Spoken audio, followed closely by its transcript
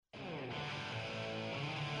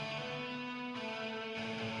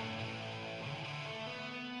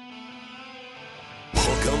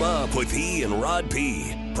'em up with E and Rod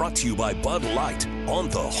P. Brought to you by Bud Light on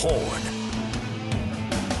the Horn.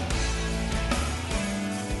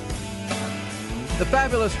 The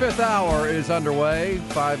fabulous fifth hour is underway.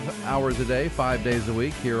 5 hours a day, 5 days a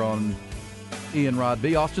week here on E and Rod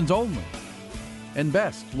B. Austin's only and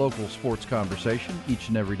best local sports conversation each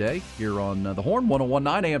and every day here on the Horn,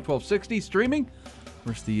 101.9 AM 1260, streaming. Of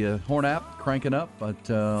course, the Horn app cranking up on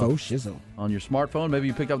your smartphone. Maybe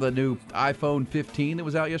you picked up that new iPhone 15 that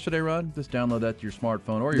was out yesterday, Rod. Just download that to your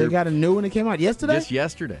smartphone. Or They got a new one that came out yesterday? Just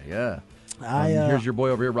yesterday, yeah. Here's your boy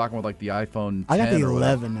over here rocking with like the iPhone 10. I got the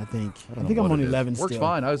 11, I think. I think I'm on 11 still. Works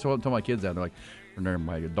fine. I was telling my kids that. They're like, or they're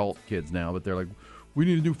my adult kids now, but they're like, we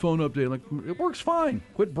need a new phone update. I'm like, it works fine.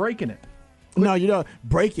 Quit breaking it. No, you don't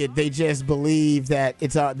break it. They just believe that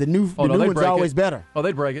it's the new one's always better. Oh,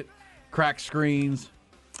 they'd break it. Crack screens.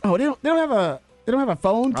 Oh, they don't have a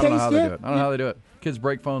phone case yet? I don't know how they do it. Kids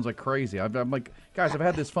break phones like crazy. I'm like, guys, I've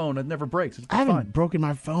had this phone. It never breaks. It's I haven't fine. broken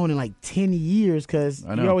my phone in like 10 years because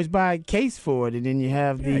you always buy a case for it, and then you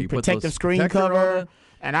have the protective screen cover,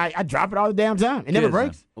 and I drop it all the damn time. It never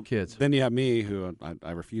breaks. Kids. Then you have me, who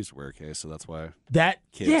I refuse to wear a case, so that's why.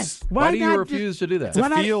 Kids. Yes. Why do you refuse to do that? It's a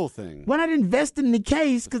feel thing. Why not invest in the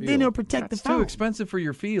case? Because then it'll protect the phone. It's too expensive for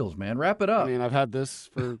your feels, man. Wrap it up. I mean, I've had this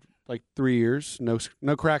for like 3 years.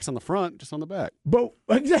 No cracks on the front, just on the back. But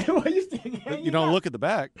exactly what you don't look at the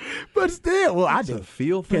back. But still, well, I do. A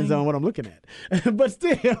feel thing? Depends on what I'm looking at. But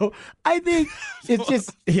still, I think it's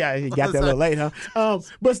just you got that a little late, huh?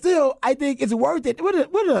 But still, I think it's worth it.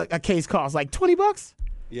 What a case cost? Like $20?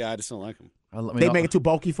 Yeah, I just don't like them. They make it too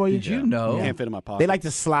bulky for you? Did you know? Can't fit in my pocket. They like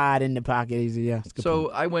to slide in the pocket easy, yeah.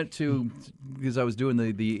 So I went to, because I was doing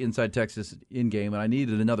the Inside Texas in-game, and I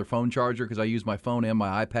needed another phone charger because I used my phone and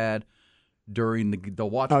my iPad during the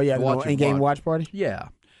watch. Oh, yeah, the in-game watch party? Yeah.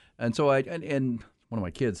 And so and one of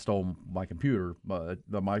my kids stole my computer,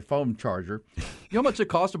 my phone charger. You know how much it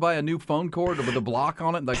costs to buy a new phone cord with the block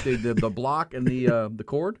on it, like the block and the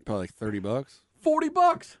cord? Probably like $30. $40.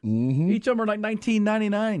 Mm-hmm. Each of them are like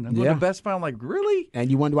 $19.99. I'm going to Best Buy. I'm like, really? And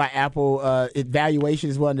you wonder why Apple valuation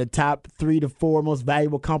is one of the top 3 to 4 most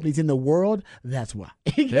valuable companies in the world? That's why.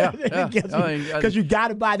 Because you got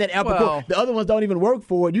to buy that Apple cord. The other ones don't even work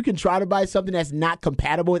for it. You can try to buy something that's not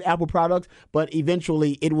compatible with Apple products, but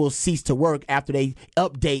eventually it will cease to work after they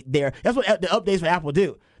update That's what the updates for Apple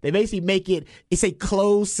do. They basically it's a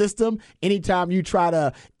closed system. Anytime you try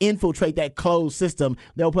to infiltrate that closed system,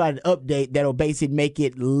 they'll put out an update that'll basically make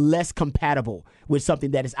it less compatible with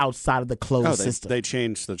something that is outside of the closed system. They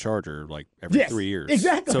change the charger like every 3 years.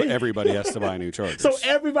 Exactly. So everybody has to buy a new charger. So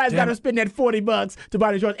everybody's got to spend that $40 to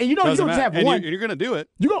buy the charger. And you don't just have one. You're going to do it.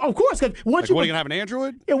 Of course. Because once what, are you going to have an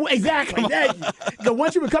Android? Yeah, exactly.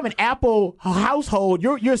 Once you become an Apple household,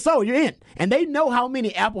 you're sold. You're in. And they know how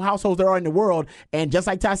many Apple households there are in the world. And just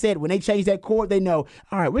like Ty said, when they change that cord, they know,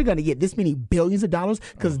 all right, we're going to get this many billions of dollars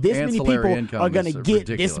because this many people are going to get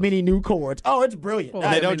this many new cords. Oh, it's brilliant.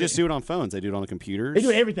 Well, they don't just do it on phones. They do it on the computers. They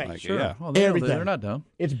do everything. Sure. Yeah. Well, everything. They're not dumb.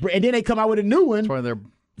 And then they come out with a new one. That's why they're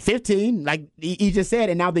 15, like he just said,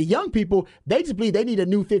 and now the young people, they just believe they need a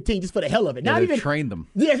new 15 just for the hell of it. Not even train them.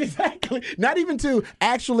 Yes, exactly. Not even to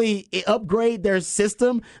actually upgrade their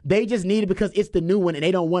system. They just need it because it's the new one, and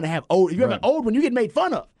they don't want to have old. If you have an old one, you get made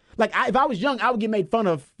fun of. Like if I was young, I would get made fun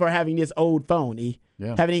of for having this old phone.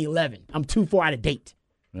 Having an 11, I'm too far out of date.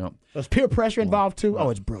 Yeah. There's peer pressure involved too. Oh,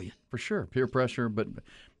 it's brilliant. For sure, peer pressure, but.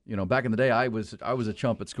 Back in the day, I was a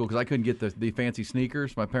chump at school because I couldn't get the fancy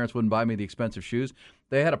sneakers. My parents wouldn't buy me the expensive shoes.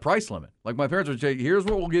 They had a price limit. Like my parents would say, "Here's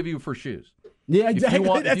what we'll give you for shoes." Yeah, exactly.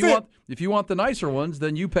 If you want the nicer ones,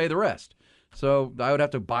 then you pay the rest. So I would have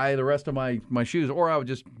to buy the rest of my shoes, or I would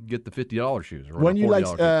just get the $50 shoes. Or when you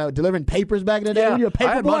delivering papers back in the day, when you were a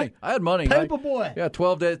paper boy? I had money. Paper boy. Yeah,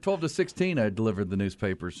 12 to 16, I delivered the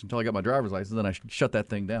newspapers until I got my driver's license. Then I shut that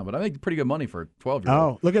thing down. But I make pretty good money for a 12-year-old.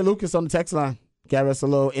 Oh, look at Lucas on the text line. Got us a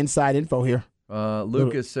little inside info here.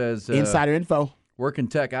 Lucas says... insider info. Work in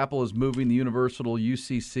tech. Apple is moving the universal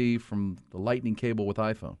UCC from the lightning cable with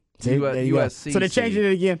iPhone. USC. So they're changing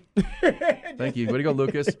it again. Thank you. Way to go,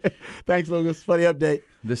 Lucas. Thanks, Lucas, for the update.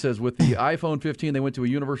 This says with the iPhone 15, they went to a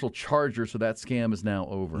universal charger, so that scam is now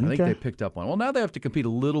over. Okay. I think they picked up on it. Well, now they have to compete a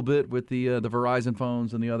little bit with the Verizon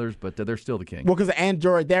phones and the others, but they're still the king. Well, because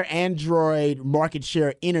their Android market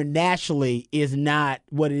share internationally is not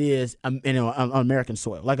what it is on American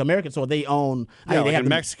soil. Like American soil, they own. In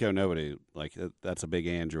Mexico, nobody that's a big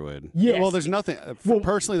Android. Yes. Well, there's nothing.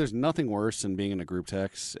 Personally, there's nothing worse than being in a group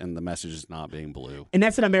text and the message is not being blue. And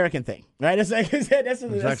that's an American thing, right? There's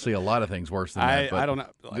actually a lot of things worse than that. I don't know.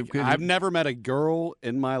 I've never met a girl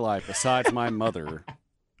in my life besides my mother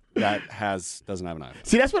that doesn't have an iPhone.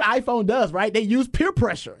 See, that's what iPhone does, right? They use peer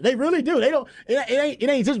pressure. They really do. They don't. It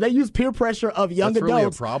ain't just. They use peer pressure of young that's adults really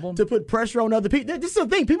a problem? to put pressure on other people. This is the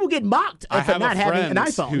thing. People get mocked for not having an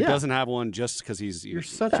iPhone. Who doesn't have one just because he's. You're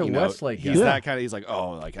such a Westlake guy. He's that kind of. He's like,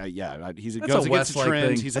 oh, like he goes against the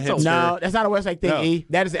trend. He's a hipster. No, that's not a Westlake thing. No. E.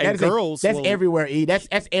 That's everywhere. E. That's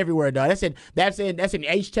everywhere, dog. That's in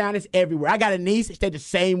H-Town. It's everywhere. I got a niece. They the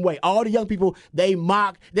same way. All the young people they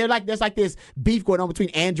mock. There's like this beef going on between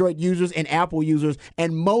Android users and Apple users,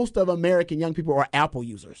 and most of American young people are Apple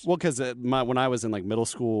users. Well, because when I was in like middle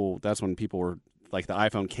school, that's when people were like the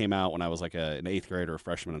iPhone came out when I was like an 8th grader or a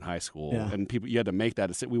freshman in high school, and you had to make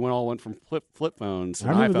that. We all went from flip phones to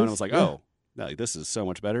iPhone. And it was like, this is so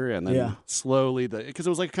much better. And then slowly, because it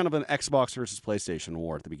was like kind of an Xbox versus PlayStation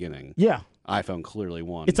war at the beginning. Yeah. iPhone clearly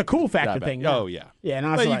won. It's a cool factor thing. Oh, yeah. Yeah,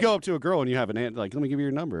 and but you go up to a girl and you have let me give you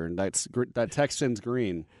your number, and that text sends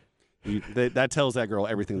green. That tells that girl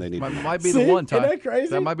everything they need. Might be the one, Ty. Isn't that crazy?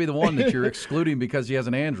 That might be the one that you're excluding because he has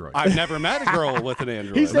an Android. I've never met a girl with an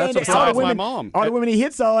Android. He's saying That's all the women, my mom. All the women he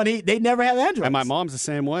hits on, they never have Androids. And my mom's the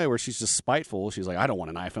same way, where she's just spiteful. She's like, I don't want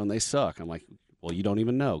an iPhone. They suck. I'm like, well, you don't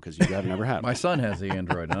even know because you have never had one. My son has the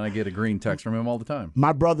Android, and I get a green text from him all the time.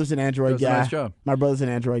 My brother's an Android guy. Nice job. My brother's an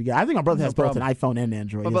Android guy. I think my brother has both an iPhone and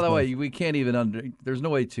Android. But by the way, we can't even there's no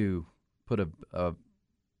way to put an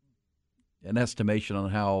estimation on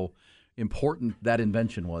how important that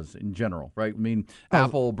invention was in general, right? I mean,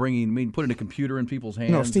 Apple putting a computer in people's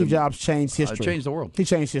hands. No, Steve Jobs changed history. Changed the world. He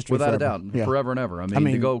changed history without forever. a doubt, forever and ever. I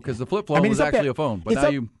mean, to go because the flip phone was actually a phone, but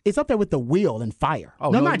now it's up there with the wheel and fire.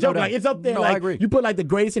 Oh, no, I'm not joking. It's up there. No, I agree. You put the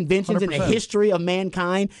greatest inventions 100%. In the history of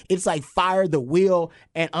mankind. It's like fire, the wheel,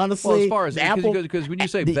 and honestly, as far as Apple, because when you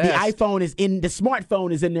say the best, iPhone is in the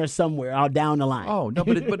smartphone is in there somewhere, all down the line. Oh no,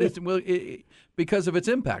 but it's because of its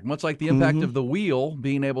impact, much like the impact of the wheel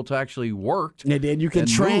being able to actually work. And then you can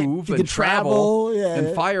move, you can travel,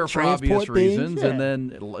 and fire for obvious reasons, and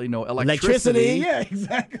then electricity. Yeah,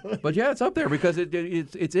 exactly. But it's up there because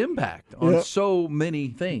its impact on so many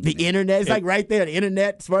things. The internet is right there. The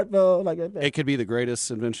internet, smartphone, right there. It could be the greatest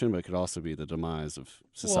invention, but it could also be the demise of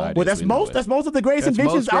society. Well, that's most of the greatest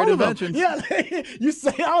inventions. All of them. Yeah, you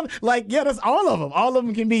say that's all of them. All of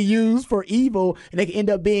them can be used for evil, and they can end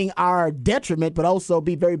up being our detriment, but also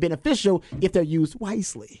be very beneficial if they're used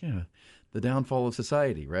wisely. Yeah. The downfall of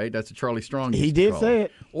society, right? That's what Charlie Strong He did say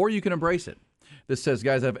it. Or you can embrace it. This says,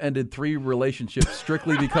 guys, I've ended 3 relationships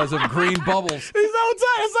strictly because of green bubbles. He's on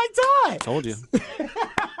time. It's like time. Told you.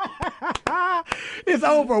 It's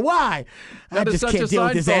over. Why? That I just can't deal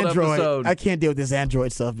with this Android. Episode. I can't deal with this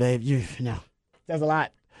Android stuff, babe. That's a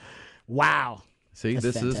lot. Wow. See,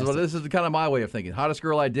 this is kind of my way of thinking. Hottest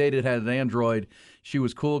girl I dated had an Android. She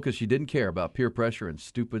was cool because she didn't care about peer pressure and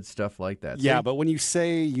stupid stuff like that. Yeah, See? But when you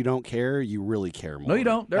say you don't care, you really care more. No, you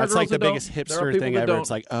don't. That's like the biggest hipster thing ever.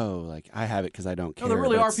 It's like, I have it because I don't care. No, there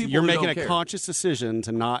really are people You're who making don't care. a conscious decision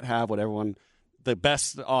to not have what everyone, the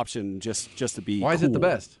best option just to be Why is it the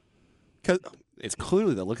best? Because it's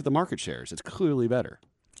clearly, look at the market shares. It's clearly better.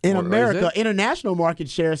 In America, international market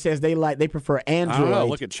share says they prefer Android. I don't know.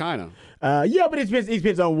 Look at China. But it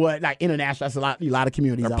depends on what international. That's a lot of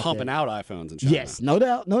communities. They're pumping out iPhones in China. Yes, no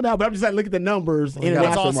doubt. But I'm just look at the numbers. International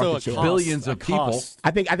it's also market share. Billions of people. I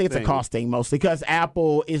think it's a cost thing mostly because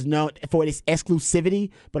Apple is known for its exclusivity,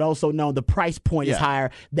 but also known the price point is higher.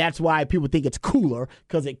 That's why people think it's cooler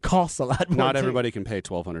because it costs a lot more. Not everybody can pay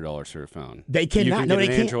 $1,200 for a phone. They cannot. You can no, get they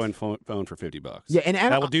an can't. Android phone for $50. Yeah, and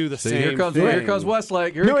that will do the same. Here comes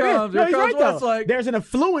Westlake. Here comes Westlake. There's an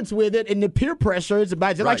influence with it, and the peer pressure is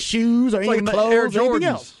about just like shoes or any clothes Air or anything Jordans.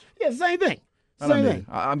 else. Yeah, same thing.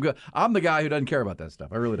 I'm good. I'm the guy who doesn't care about that stuff.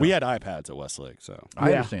 I really don't. We had iPads at Westlake, so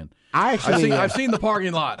I understand. I've seen the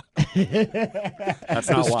parking lot. That's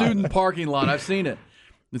not the student parking lot. I've seen it.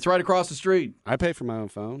 It's right across the street. I pay for my own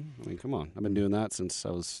phone. I mean, come on. I've been doing that since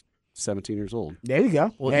I was 17 years old. There you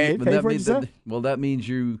go. Well, that means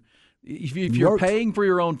if you're paying for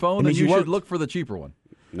your own phone, then you should look for the cheaper one.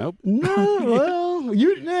 Nope. No, well,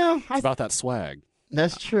 it's about that swag.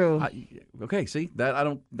 That's true. Okay, see that I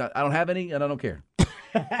don't have any, and I don't care.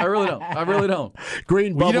 I really don't.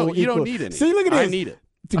 Green bubble. You don't need any. See, look at this. I need it.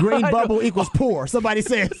 The green bubble equals poor. Somebody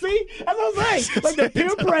said, see? That's what I'm saying. Like the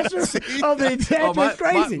peer pressure of the exaggeration is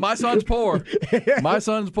crazy. My son's poor. My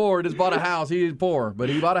son's poor. Just bought a house. He's poor, but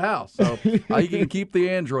he bought a house. So he can keep the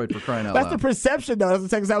Android for crying out loud. That's the perception, though. That's the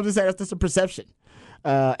second I was just saying. That's just a perception.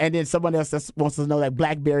 And then someone else wants to know that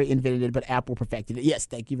BlackBerry invented it, but Apple perfected it. Yes,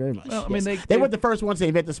 thank you very much. Well, yes. They weren't the first ones to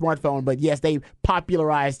invent the smartphone, but yes, they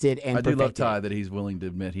popularized it and I do love perfected Ty that he's willing to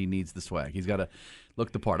admit he needs the swag. He's got to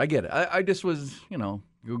look the part. I get it. I just was,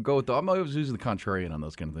 you go with I'm always using the contrarian on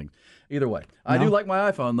those kind of things. Either way. I do like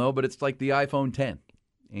my iPhone, though, but it's like the iPhone 10.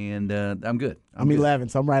 And I'm good. I'm 11,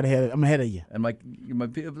 so I'm right ahead. I'm ahead of you. And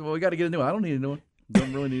we got to get a new one. I don't need a new one.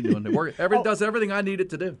 Don't really need a new one. It does everything I need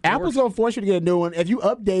it to do. Apple's going to force you to get a new one. If you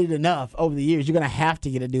update it enough over the years, you're going to have to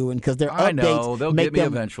get a new one because their updates know. They'll get me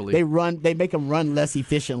eventually. They make them run less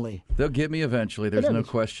efficiently. They'll get me eventually. There's no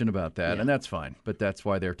question about that, and that's fine. But that's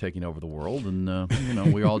why they're taking over the world,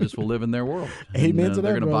 and we all just will live in their world. Amen to that.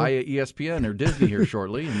 They're going to buy ESPN or Disney here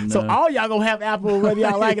shortly. And, so all y'all going to have Apple whether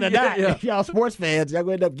y'all like it or not. If y'all sports fans, y'all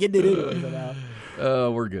going to end up getting it anyway.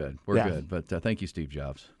 We're good. We're good. But thank you, Steve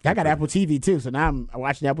Jobs. I got Apple TV, too, so now I'm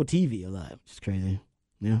watching Apple TV a lot. It's crazy.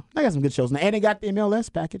 Yeah. I got some good shows now. And they got the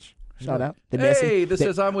MLS package. Shout out. This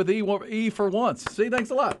says I'm with E for once. See,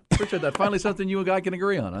 thanks a lot. Appreciate that. Finally something you and Guy can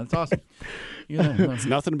agree on. That's awesome. It's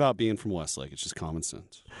nothing about being from Westlake. It's just common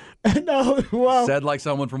sense. No, well. Said like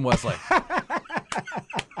someone from Westlake.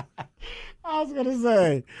 I was going to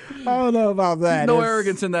say, I don't know about that. No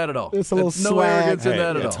arrogance in that at all. It's a little no arrogance in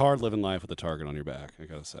that at all. It's hard living life with a target on your back, I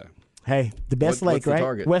got to say. Hey, the best lake, right?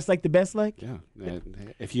 Target? Westlake, the best lake? Yeah.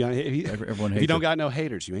 If you don't got no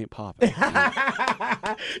haters, you ain't popping.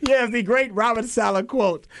 Yeah, the great Robert Saleh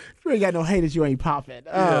quote. If you ain't got no haters, you ain't popping.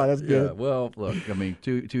 Oh, that's good. Yeah. Well, look, I mean,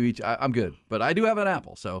 to each, I'm good. But I do have an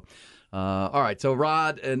Apple, so... all right, so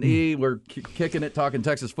Rod and E, we're kicking it, talking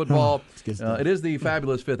Texas football. It is the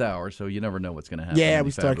fabulous fifth hour, so you never know what's going to happen. Yeah,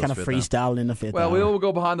 we start kind of freestyling in the fifth hour. Well, we will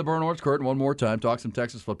go behind the Burn Orange curtain one more time, talk some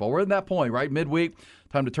Texas football. We're at that point, right? Midweek,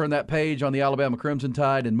 time to turn that page on the Alabama Crimson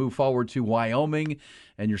Tide and move forward to Wyoming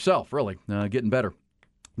and yourself, really, getting better.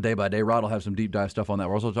 Day by day, Rod will have some deep dive stuff on that.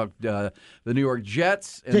 We'll also talk the New York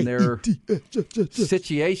Jets and their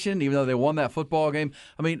situation, even though they won that football game.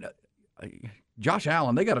 I mean... Josh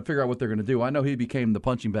Allen, they got to figure out what they're going to do. I know he became the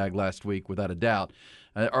punching bag last week, without a doubt,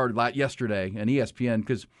 or yesterday, and ESPN,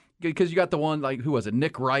 because you got the one, like, who was it?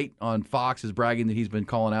 Nick Wright on Fox is bragging that he's been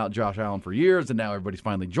calling out Josh Allen for years, and now everybody's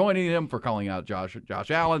finally joining him for calling out Josh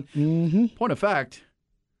Allen. Mm-hmm. Point of fact,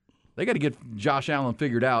 they got to get Josh Allen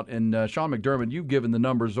figured out, and Sean McDermott, you've given the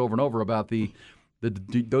numbers over and over about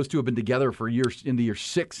those two have been together for years, into year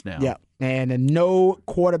 6 now. Yeah, and no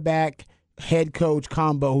quarterback head coach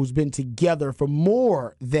combo who's been together for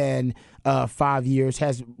more than 5 years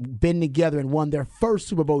has been together and won their first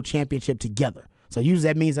Super Bowl championship together. So usually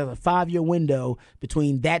that means there's a 5-year window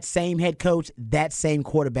between that same head coach, that same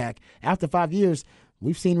quarterback. After 5 years,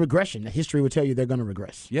 we've seen regression. The history would tell you they're going to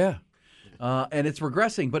regress. Yeah, and it's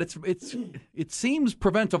regressing, but it seems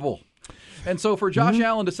preventable. And so for Josh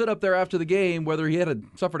Allen to sit up there after the game, whether he had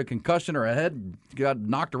suffered a concussion or a head got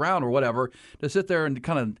knocked around or whatever, to sit there and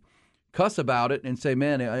kind of cuss about it and say,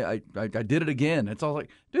 man, I did it again. It's all like,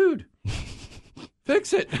 dude,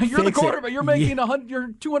 fix it. You're the quarterback. You're making your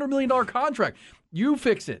 $200 million contract. You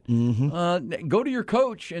fix it. Mm-hmm. Go to your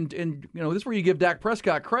coach, and this is where you give Dak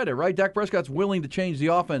Prescott credit, right? Dak Prescott's willing to change the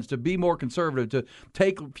offense, to be more conservative, to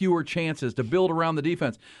take fewer chances, to build around the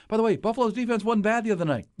defense. By the way, Buffalo's defense wasn't bad the other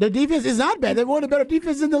night. The defense is not bad. They're one of the better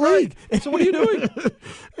defenses in the league. So what are you doing?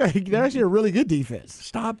 They're actually a really good defense.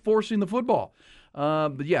 Stop forcing the football.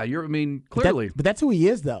 But yeah, clearly. But that's who he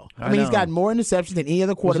is, though. I mean, he's got more interceptions than any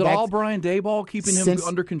other quarterback. Was it all Brian Daboll keeping him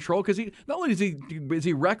under control? Because not only is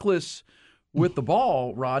he reckless with the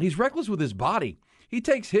ball, Rod, he's reckless with his body. He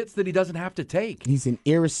takes hits that he doesn't have to take. He's an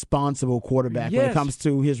irresponsible quarterback when it comes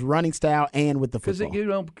to his running style and with the football.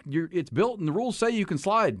 Because it's built, and the rules say you can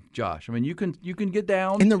slide, Josh. I mean, you can get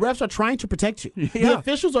down. And the refs are trying to protect you. Yeah. The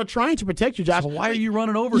officials are trying to protect you, Josh. So why are you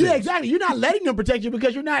running over Yeah, exactly. You're not letting them protect you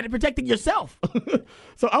because you're not protecting yourself.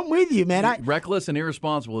 So I'm with you, man. Reckless and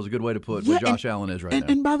irresponsible is a good way to put what Josh Allen is right now.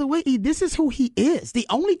 And by the way, this is who he is. The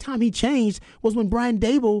only time he changed was when Brian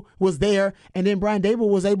Daboll was there, and then Brian Daboll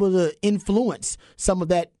was able to influence some of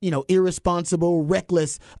that, irresponsible,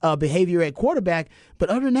 reckless behavior at quarterback. But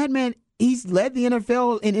other than that, man, he's led the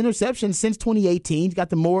NFL in interceptions since 2018. He's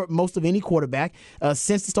got the most of any quarterback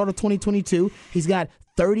since the start of 2022. He's got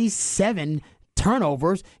 37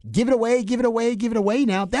 turnovers. Give it away, give it away, give it away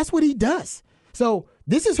now. That's what he does. So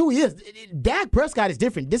this is who he is. Dak Prescott is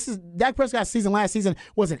different. Dak Prescott's last season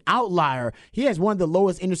was an outlier. He has one of the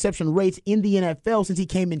lowest interception rates in the NFL since he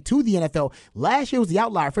came into the NFL. Last year was the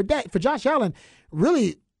outlier. For Josh Allen,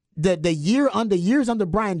 really, the years under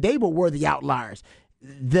Brian Daboll were the outliers.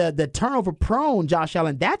 The turnover prone Josh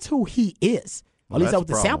Allen, that's who he is. Well, at least that's what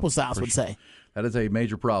the sample size would say. That is a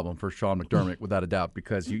major problem for Sean McDermott, without a doubt,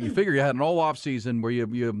 because you figure you had an all-off season where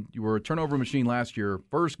you were a turnover machine last year.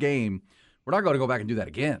 First game, we're not going to go back and do that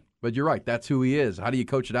again. But you're right. That's who he is. How do you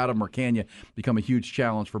coach it out of him, or can you become a huge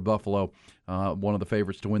challenge for Buffalo, one of the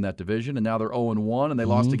favorites to win that division? And now they're 0-1, and they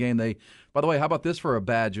lost a game. By the way, how about this for a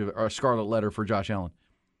badge or a scarlet letter for Josh Allen?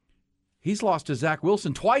 He's lost to Zach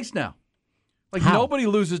Wilson twice now. Nobody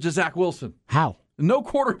loses to Zach Wilson. How? No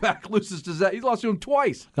quarterback loses to Zach. He's lost to him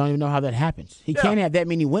twice. I don't even know how that happens. He can't have that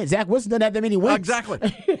many wins. Zach Wilson doesn't have that many wins. Exactly.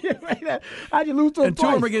 How'd you lose to him and twice?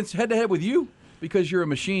 2 of them against head-to-head with you? Because you're a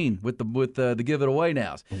machine with the give it away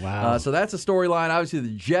nows. Wow. So that's a storyline. Obviously, the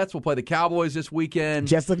Jets will play the Cowboys this weekend.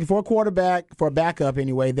 Jets looking for a quarterback, for a backup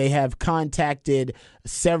anyway. They have contacted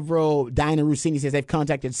several, Diana Rossini says they've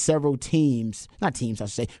contacted several teams, not teams, I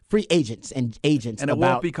should say, free agents and agents. And it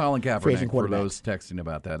won't be Colin Kaepernick for those quarterbacks. texting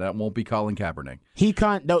about that. That won't be Colin Kaepernick.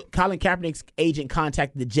 Colin Kaepernick's agent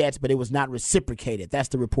contacted the Jets, but it was not reciprocated. That's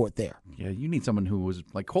the report there. Yeah, you need someone who was,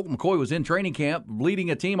 like Colt McCoy was in training camp, leading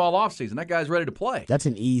a team all offseason. That guy's ready to play. That's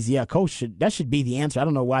an easy, coach that should be the answer. I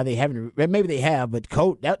don't know why they haven't, maybe they have, but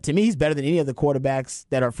Coach, to me, he's better than any of the quarterbacks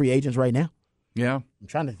that are free agents right now. Yeah. I'm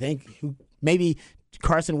trying to think. Maybe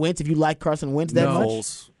Carson Wentz, if you like Carson Wentz that much.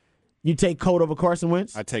 Foles. You take Colt over Carson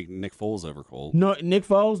Wentz? I'd take Nick Foles over Colt. No, Nick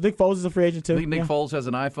Foles. Nick Foles is a free agent too. I think Nick Foles has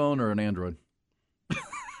an iPhone or an Android.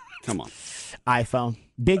 Come on. iPhone.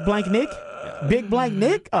 Big blank Nick? Big blank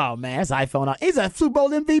Nick? Oh, man, that's iPhone. He's a Super Bowl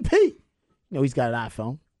MVP. You know he's got an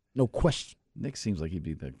iPhone. No question. Nick seems like he'd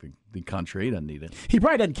be the country. He doesn't need it. He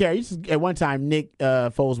probably doesn't care. At one time, Nick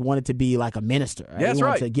Foles wanted to be like a minister. Right? Yeah, that's he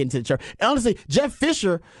wanted right. to get into the church. And honestly, Jeff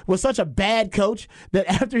Fisher was such a bad coach that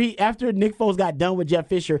after Nick Foles got done with Jeff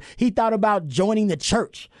Fisher, he thought about joining the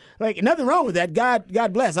church. Like, nothing wrong with that.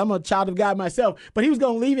 God bless. I'm a child of God myself. But he was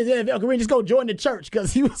going to leave his NFL career and just go join the church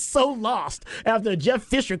because he was so lost after Jeff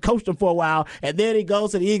Fisher coached him for a while. And then he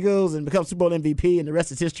goes to the Eagles and becomes Super Bowl MVP, and the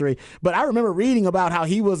rest is history. But I remember reading about how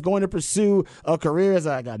he was going to pursue a career as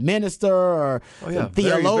like a minister or a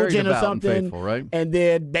theologian very or something. And faithful, right? And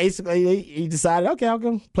then basically he decided, okay, I'll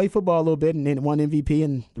go play football a little bit, and then won MVP,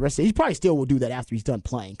 and the rest. He probably still will do that after he's done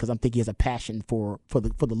playing because I'm thinking he has a passion for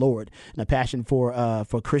the Lord and a passion for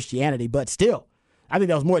Christianity. But still, I think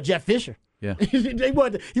that was more Jeff Fisher. Yeah, he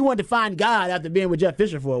wanted to find God after being with Jeff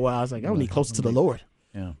Fisher for a while. I was like, I don't need closer to the Lord.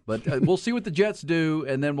 Yeah, but we'll see what the Jets do,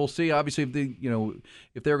 and then we'll see, obviously,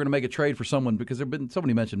 if they're going to make a trade for someone, because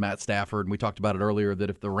somebody mentioned Matt Stafford, and we talked about it earlier, that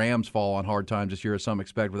if the Rams fall on hard times this year, as some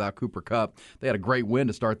expect, without Cooper Kupp, they had a great win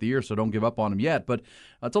to start the year, so don't give up on them yet. But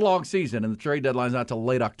it's a long season, and the trade deadline's not till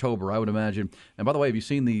late October, I would imagine. And by the way, have you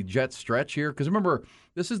seen the Jets stretch here? Because remember,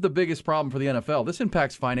 this is the biggest problem for the NFL. This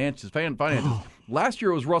impacts finances. Last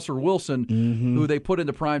year it was Russell Wilson, who they put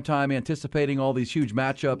into prime time anticipating all these huge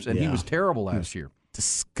matchups, and he was terrible last year.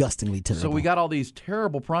 Disgustingly terrible. So we got all these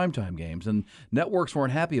terrible primetime games, and networks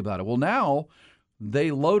weren't happy about it. Well, now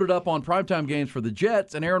they loaded up on primetime games for the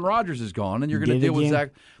Jets, and Aaron Rodgers is gone, and you're going to deal with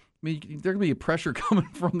Zach. I mean, there's going to be a pressure coming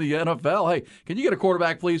from the NFL. Hey, can you get a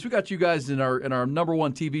quarterback, please? We got you guys in our number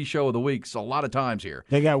one TV show of the week. So a lot of times here.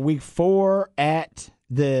 They got week 4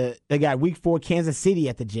 Kansas City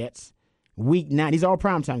at the Jets. Week 9, these are all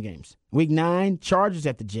primetime games. Week 9, Chargers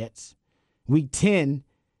at the Jets. Week 10,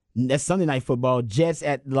 that's Sunday Night Football, Jets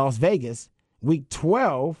at Las Vegas. Week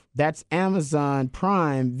 12, that's Amazon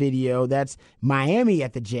Prime Video. That's Miami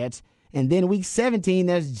at the Jets. And then week 17,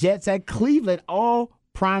 there's Jets at Cleveland, all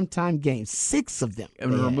primetime games, 6 of them.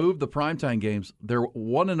 And remove the primetime games. They're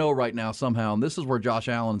 1-0 right now somehow, and this is where Josh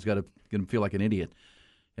Allen's going to feel like an idiot,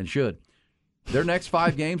 and should. Their next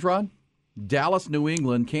 5 games, Rod, Dallas, New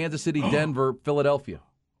England, Kansas City, Denver, Philadelphia.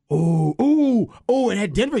 And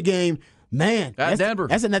that Denver game, man, Denver.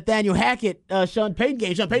 That's a Nathaniel Hackett, Sean Payton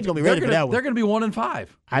game. Sean Payton's going to be ready for that one. They're going to be 1-5.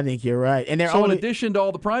 I think you're right. And so in addition to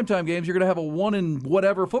all the primetime games, you're going to have a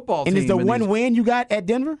 1-whatever football team. And is the one win you got at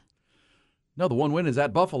Denver? No, the one win is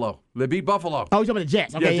at Buffalo. They beat Buffalo. Oh, you're talking about the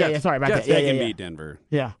Jets. Okay, yeah, sorry about that. They can beat Denver.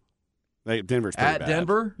 Yeah. Denver's pretty bad. At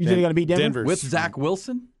Denver? You think they're going to beat Denver? With Zach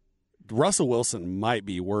Wilson? Russell Wilson might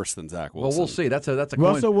be worse than Zach Wilson. Well, we'll see. That's a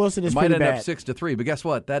Russell Wilson is pretty bad. Might end up 6-3, but guess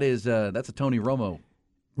what? That's a Tony Romo.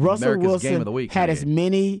 Russell America's Wilson game of the week, had as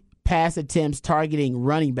many pass attempts targeting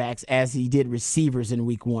running backs as he did receivers in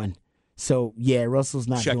week 1. So, yeah, Russell's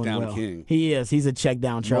not doing well. Check down king. He is. He's a check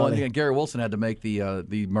down Charlie. Well, and Gary Wilson had to make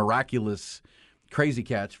the miraculous crazy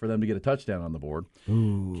catch for them to get a touchdown on the board.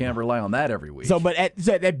 Ooh. Can't rely on that every week. So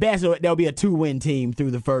at best, there'll be a 2-win team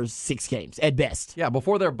through the first 6 games, at best. Yeah,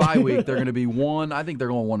 before their bye week, they're going to be I think they're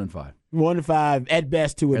going 1-5. 1-5, at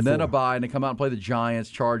best 2-4. And then a bye, and they come out and play the Giants,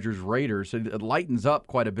 Chargers, Raiders. So it lightens up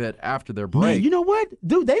quite a bit after their break. Man, you know what?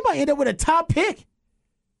 Dude, they might end up with a top pick.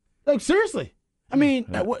 Like, seriously. I mean,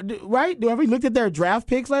 right? Have we looked at their draft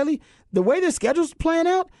picks lately? The way their schedule's playing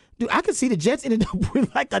out, dude, I could see the Jets ended up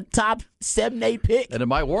with like a top 7-8 pick. And it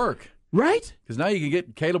might work. Right? Because now you can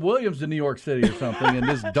get Caleb Williams to New York City or something and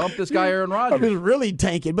just dump this guy Aaron Rodgers. I mean, really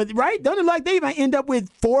tanking. But, right? Don't it like they might end up with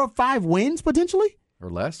 4 or 5 wins potentially? Or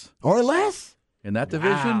less. In that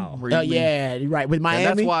division? Wow. Yeah, you're right. With Miami.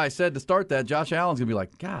 And that's why I said to start that, Josh Allen's going to be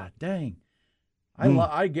like, God dang.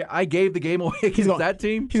 I gave the game away against that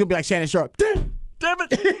team. He's going to be like Shannon Sharp. Damn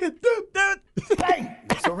it. Hey,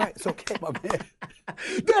 it's all right. It's okay, my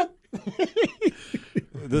man.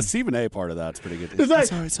 The Stephen A. part of that's pretty good.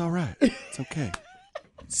 It's all right. It's okay.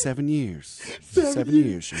 7 years. 7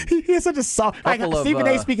 years. He has such a soft. Stephen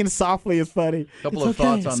A. speaking softly is funny. A couple of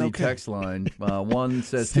thoughts on the text line. One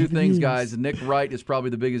says 2 things, guys. Nick Wright is probably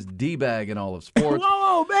the biggest D-bag in all of sports.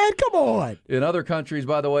 Whoa, man, come on. In other countries,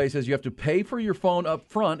 by the way, he says you have to pay for your phone up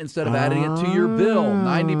front instead of adding it to your bill.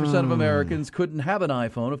 90% of Americans couldn't have an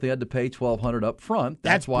iPhone if they had to pay $1,200 up front.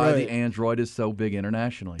 That's why the Android is so big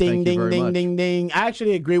internationally. Ding, Thank you very much. Ding. I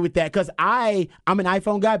actually agree with that because I'm an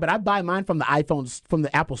iPhone guy, but I buy mine from the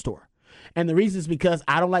Apple Store. And the reason is because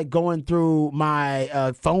I don't like going through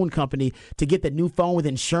my phone company to get the new phone with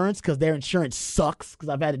insurance because their insurance sucks because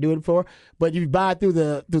I've had to do it before. But if you buy it through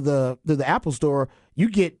the Apple Store, you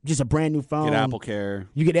get just a brand new phone. Get Apple Care.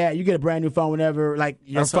 You get a brand new phone whenever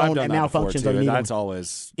your phone malfunctions. That's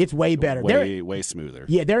always it's way better. Way smoother.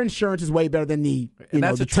 Yeah, their insurance is way better than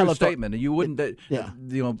that's a true statement. You wouldn't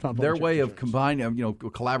their way of combining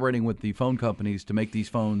collaborating with the phone companies to make these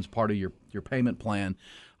phones part of your payment plan.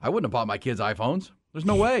 I wouldn't have bought my kids iPhones. There's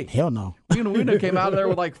no way. Hell no. We came out of there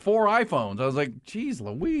with like 4 iPhones. I was like, geez,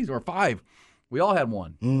 Louise, or 5. We all had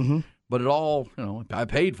one. Mm-hmm. But it all, I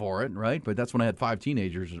paid for it, right? But that's when I had 5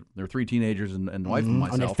 teenagers. There were 3 teenagers and wife and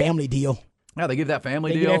myself. On that family deal. Yeah, they give that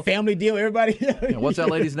family deal. Give that family deal, everybody. What's that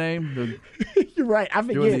lady's name? You're right. I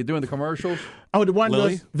forget. Doing the commercials. Oh, the one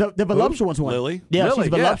Lily? The voluptuous one. Lily? Yeah, Lily, she's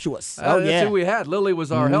voluptuous. That's who we had. Lily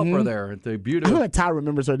was our helper there at the beauty. I feel like Ty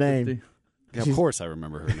remembers her name. Yeah, of course I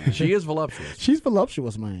remember her name. She is voluptuous. She's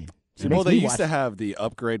voluptuous, man. They used to have the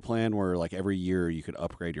upgrade plan where like every year you could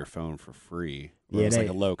upgrade your phone for free. Yeah, it was like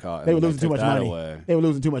a low cost. They were losing too much money. They were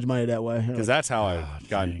losing too much money that way. Because that's how I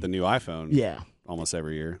got the new iPhone. Yeah, almost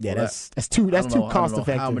every year. Yeah, that's too cost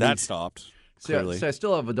effective. That stopped. Clearly. See, I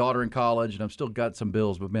still have a daughter in college, and I've still got some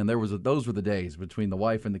bills. But man, those were the days between the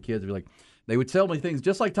wife and the kids. They would tell me things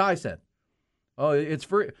just like Ty said. Oh, it's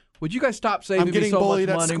free. Would you guys stop saving me so much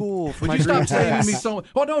money? At school Would you stop saving me so much?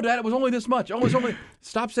 Oh, no, Dad, it was only this much.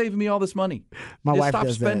 Stop saving me all this money. My wife stop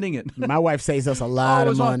does spending that. it. My wife saves us a lot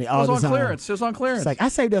of money all the time. It was on clearance. It's like, I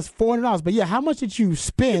saved us $400, but how much did you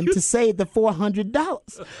spend to save the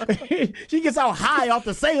 $400? She gets all high off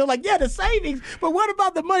the savings. Like, yeah, the savings, but what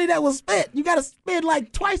about the money that was spent? You got to spend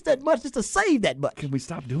like twice that much just to save that much. Can we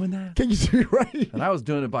stop doing that? Can you see right? And I was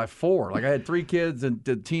doing it by 4. Like, I had 3 kids and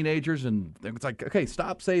teenagers, and it's like, okay,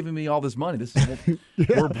 stop saving me all this money.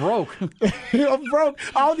 We're broke. I'm broke.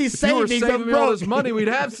 All these savings. If you were saving me all this money, we'd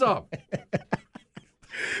have some.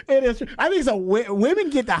 It is. I think so. Women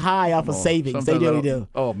get the high off of savings. They really do.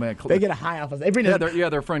 Oh man, they get a high off of.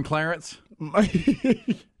 Their friend Clarence. My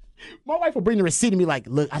wife will bring the receipt and be like,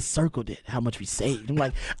 "Look, I circled it. How much we saved?" I'm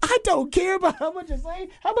like, "I don't care about how much you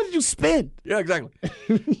saved. How much did you spend?" Yeah, exactly.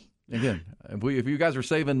 Again, if you guys were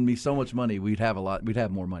saving me so much money, we'd have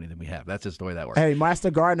more money than we have. That's just the way that works. Hey, Master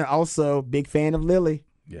Gardner, also big fan of Lily.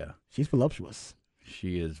 Yeah, she's voluptuous.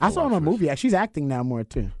 She is. I saw her in a movie. She's acting now more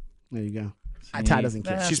too. There you go. Ty doesn't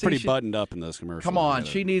care. She's pretty buttoned up in those commercials. Come on,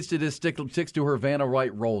 she needs to just stick to her Vanna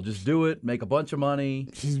White role. Just do it. Make a bunch of money.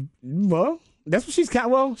 That's what she's kind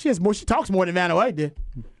of. Well, she has more. She talks more than Vanna White did.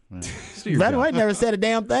 Vanna White never said a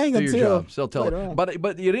damn thing until. Your job. Still tell her.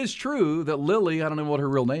 But it is true that Lily, I don't know what her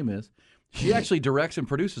real name is, she actually directs and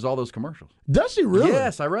produces all those commercials. Does she really?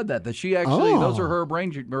 Yes, I read that. That she actually, those are her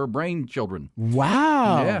brain children.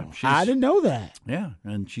 Wow. Yeah. I didn't know that. Yeah,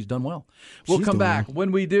 and she's done well. We'll come back.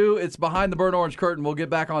 When we do, it's Behind the Burnt Orange Curtain. We'll get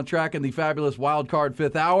back on track in the fabulous Wild Card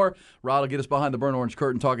 5th Hour. Rod will get us behind the Burnt Orange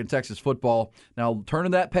Curtain talking Texas football. Now,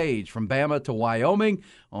 turning that page from Bama to Wyoming.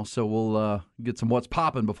 Also, we'll get some what's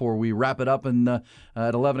popping before we wrap it up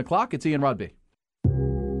at 11 o'clock. It's Ian Rodby.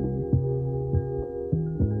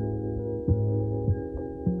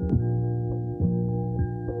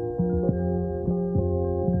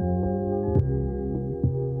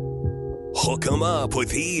 Hook 'em up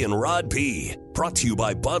with E and Rod P. Brought to you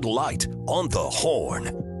by Bud Light on the Horn.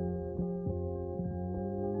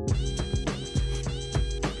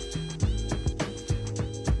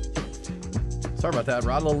 Sorry about that,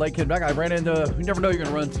 Rod. A little late kid back. I ran into. You never know you're going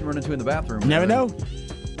to run into in the bathroom. Never know.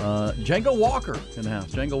 Django Walker in the house.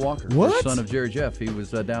 Django Walker, what? Son of Jerry Jeff. He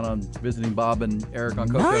was down on visiting Bob and Eric on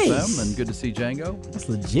Coke nice. FM, and good to see Django. That's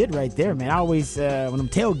legit right there, man. I always, when I'm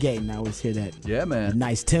tailgating, I always hear that. Yeah, man.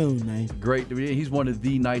 Nice tune, man. Great. He's one of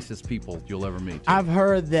the nicest people you'll ever meet. I've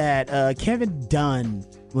heard that Kevin Dunn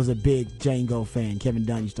was a big Django fan. Kevin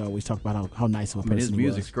Dunn used to always talk about how nice of a person his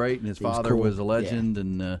music's great, and his father was a legend,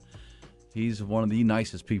 and he's one of the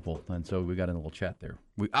nicest people. And so we got in a little chat there.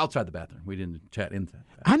 Outside the bathroom. We didn't chat inside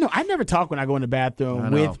the bathroom. I know. I never talk when I go in the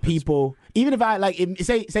bathroom with people. Even if I,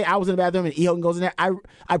 say I was in the bathroom and E. Hogan goes in there,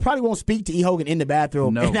 I probably won't speak to E. Hogan in the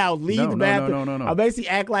bathroom. No. And I'll leave the bathroom. No. I'll basically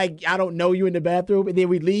act like I don't know you in the bathroom, and then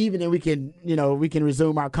we leave, and then we can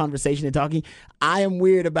resume our conversation and talking. I am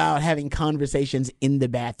weird about having conversations in the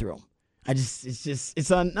bathroom.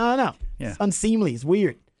 It's unseemly. It's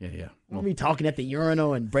weird. Yeah. We'll be talking at the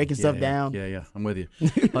urinal and breaking stuff down. Yeah. I'm with you.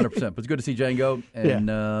 100%. But it's good to see Django.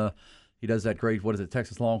 And he does that great, what is it,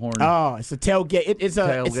 Texas Longhorn? Oh, it's a tailgate. It's a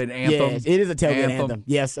tailgate anthem. Yeah, it is a tailgate anthem.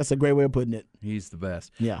 Yes, that's a great way of putting it. He's the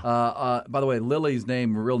best. Yeah. By the way, Lily's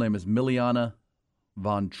real name is Miliana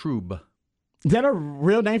Von Trube. Is that a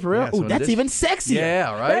real name for real? Yeah, Ooh, that's even sexier.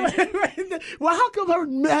 Yeah, right? Well, how come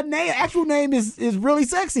her actual name is really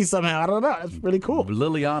sexy somehow? I don't know. That's really cool.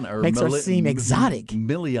 Liliana. Makes her seem exotic.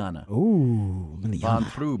 Miliana. Ooh, Miliana. Von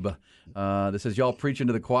Trube. This says, y'all preaching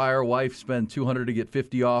to the choir. Wife spend $200 to get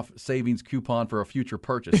 50 off savings coupon for a future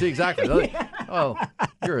purchase. See, exactly. Oh,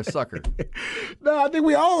 you're a sucker. No, I think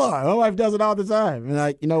we all are. My wife does it all the time.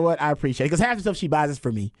 And you know what? I appreciate it. Because half the stuff she buys is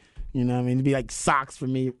for me. You know what I mean? It'd be like socks for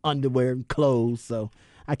me, underwear, and clothes. So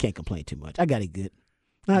I can't complain too much. I got it good.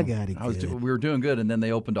 We were doing good, and then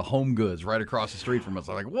they opened a Home Goods right across the street from us.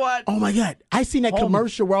 I'm like, what? Oh, my God. I seen that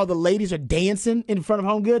commercial where all the ladies are dancing in front of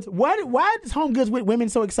Home Goods. Why is Home Goods with women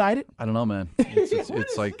so excited? I don't know, man.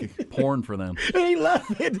 It's like porn for them. They love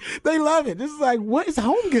it. This is like, what is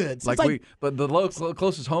Home Goods? But the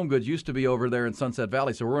closest Home Goods used to be over there in Sunset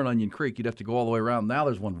Valley, so we're in Onion Creek. You'd have to go all the way around. Now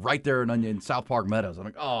there's one right there in South Park Meadows. I'm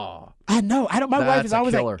like, oh. I know. My wife is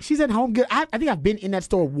always like, she's at Home Goods. I think I've been in that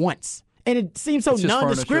store once. And it seems so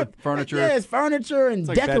nondescript. Furniture. Yeah, it's furniture and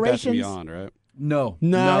it's decorations. Like Bed Bath & Beyond, right? No,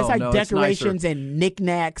 it's like decorations and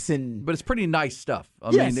knickknacks But it's pretty nice stuff.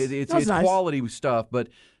 I mean, it's nice. Quality stuff. But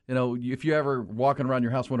if you're ever walking around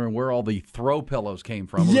your house wondering where all the throw pillows came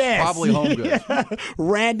from, it's probably Home Goods.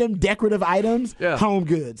 Random decorative items, Home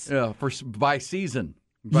Goods. Yeah, by season.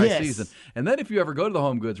 Season. And then if you ever go to the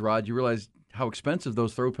Home Goods, Rod, you realize how expensive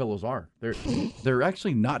those throw pillows are. They're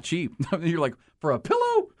actually not cheap. You're like, for a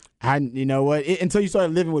pillow? You know what? Until you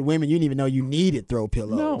started living with women, you didn't even know you needed throw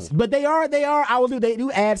pillows. No. But they are. They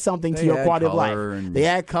do add something to your quality of life. They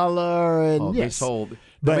add color and yes.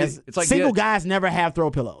 But it's like single guys never have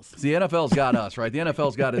throw pillows. The NFL's got us, right? The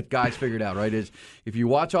NFL's got its guys figured out, right? Is if you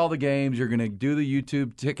watch all the games, you're going to do the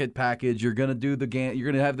YouTube ticket package. You're going to do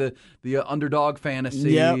you're going to have the underdog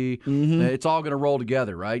fantasy. Yep. Mm-hmm. It's all going to roll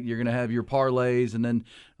together, right? You're going to have your parlays, and then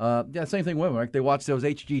same thing with women. Right? They watch those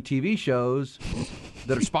HGTV shows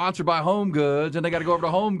that are sponsored by Home Goods, and they got to go over to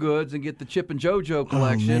Home Goods and get the Chip and JoJo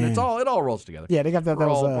collection. It all rolls together. Yeah, they got that. We're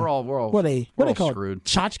all what they call screwed.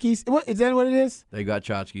 Tchotchkes? What is that? What it is? They got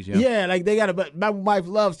tchotchkes. Yeah, like they got a. But my wife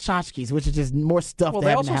loves tchotchkes, which is just more stuff. Well,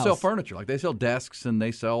 they also sell furniture. Like they sell desks and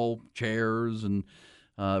they sell chairs and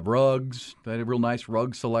rugs. They had a real nice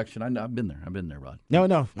rug selection. I've been there, Rod.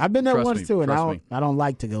 No, I've been there once too, and I don't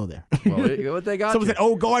like to go there. Well, what they got? Someone said,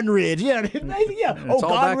 "Oh, Garden Ridge." Yeah. It's all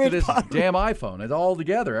back to this damn iPhone. It's all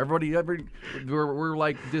together. We're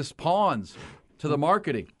like just pawns to the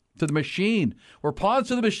marketing. To the machine. We're pawns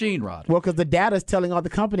to the machine, Rod. Well, because the data is telling all the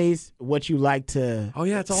companies what you like to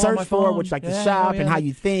it's all search on my for, phone. what you like to shop, and how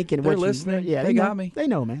you think, and they're what you listening. Yeah, they got me. They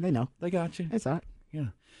know, man. They know. They got you. It's all right. Yeah.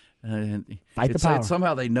 Fight the power.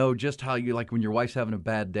 Somehow they know just how you like when your wife's having a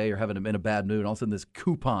bad day or in a bad mood. All of a sudden, this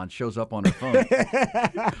coupon shows up on her phone.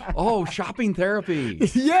 Oh, shopping therapy.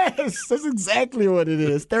 Yes, that's exactly what it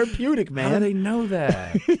is. Therapeutic, man. How do they know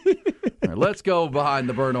that? All right, let's go behind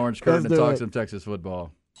the burnt orange curtain and talk some Texas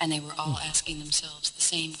football. And they were all asking themselves the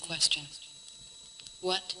same question.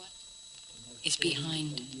 What is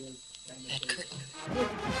behind that curtain?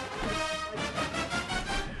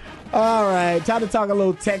 All right, time to talk a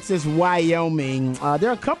little Texas, Wyoming. There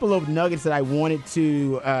are a couple of nuggets that I wanted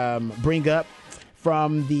to bring up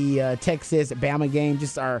from the Texas-Bama game.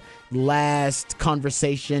 Just our last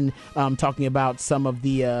conversation, talking about some of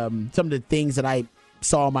the things that I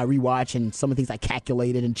saw on my rewatch and some of the things I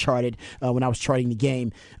calculated and charted when I was charting the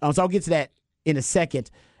game. So I'll get to that in a second.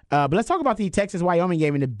 But let's talk about the Texas-Wyoming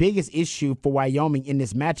game. And the biggest issue for Wyoming in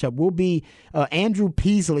this matchup will be Andrew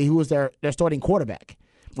Peasley, who is their starting quarterback.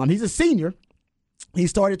 He's a senior, He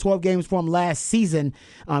started 12 games for him last season.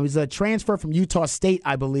 He's a transfer from Utah State,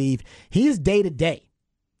 I believe. He is day-to-day.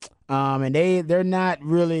 And they're not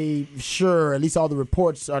really sure, at least all the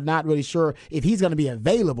reports are not really sure if he's going to be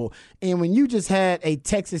available. And when you just had a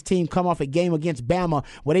Texas team come off a game against Bama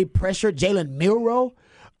where they pressured Jalen Milroe,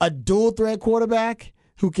 a dual-threat quarterback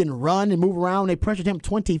who can run and move around. They pressured him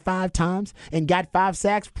 25 times and got 5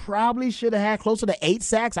 sacks. Probably should have had closer to 8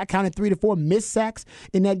 sacks. I counted 3 to 4 missed sacks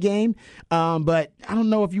in that game. But I don't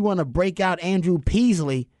know if you want to break out Andrew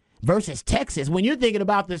Peasley versus Texas. When you're thinking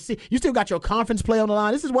about this, you still got your conference play on the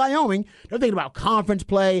line. This is Wyoming. They're thinking about conference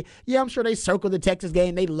play. Yeah, I'm sure they circle the Texas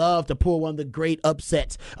game. They love to pull one of the great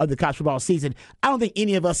upsets of the college football season. I don't think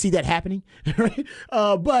any of us see that happening. Right?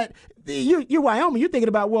 But you're Wyoming. You're thinking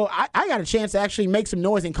about, well, I got a chance to actually make some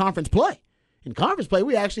noise in conference play. In conference play,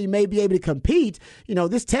 we actually may be able to compete.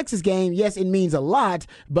 This Texas game, yes, it means a lot,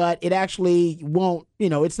 but it actually won't,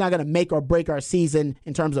 it's not going to make or break our season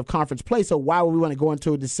in terms of conference play. So why would we want to go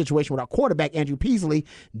into this situation with our quarterback, Andrew Peasley,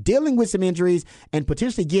 dealing with some injuries and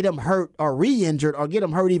potentially get him hurt or re-injured or get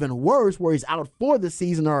him hurt even worse where he's out for the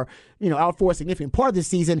season or, out for a significant part of the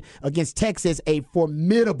season against Texas, a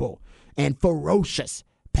formidable and ferocious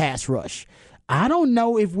pass rush. I don't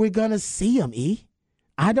know if we're going to see him, E.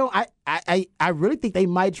 I really think they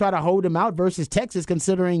might try to hold him out versus Texas,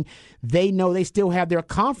 considering they know they still have their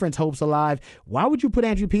conference hopes alive. Why would you put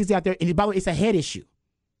Andrew Peasley out there? And by the way, it's a head issue.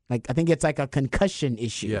 I think it's like a concussion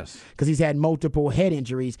issue. Yes. Because he's had multiple head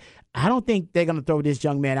injuries. I don't think they're going to throw this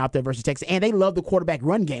young man out there versus Texas. And they love the quarterback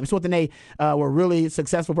run game. So one thing they were really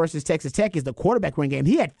successful versus Texas Tech is the quarterback run game.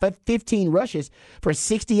 He had 15 rushes for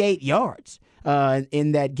 68 yards.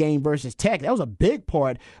 In that game versus Tech. That was a big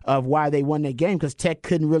part of why they won that game because Tech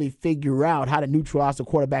couldn't really figure out how to neutralize the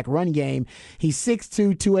quarterback run game. He's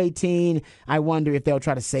 6'2", 218. I wonder if they'll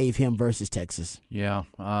try to save him versus Texas. Yeah.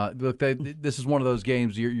 Look, this is one of those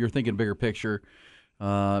games you're thinking bigger picture.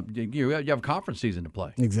 You have a conference season to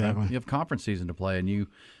play. Exactly. You have conference season to play, and are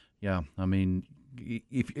you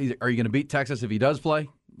going to beat Texas if he does play?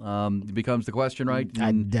 It becomes the question, right?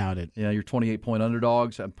 I doubt it. Yeah, you're 28-point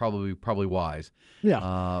underdogs. Probably wise. Yeah.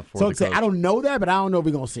 I don't know that, but I don't know if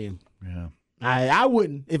we're going to see him. Yeah. I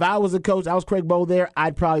wouldn't. If I was a coach, I was Craig Bohl there,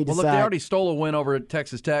 I'd probably decide. Well, look, they already stole a win over at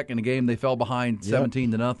Texas Tech in a game they fell behind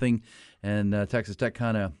 17-0, and Texas Tech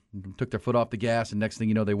kind of took their foot off the gas, and next thing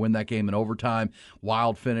you know, they win that game in overtime,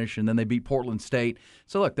 wild finish, and then they beat Portland State.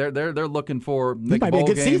 So look, they're looking for make a bowl game. Might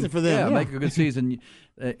be a good season for them. Yeah, make a good season,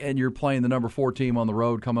 and you're playing the number 4 team on the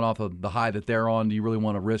road, coming off of the high that they're on. Do you really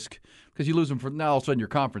want to risk because you lose them for now? All of a sudden, your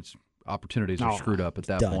conference opportunities are screwed up at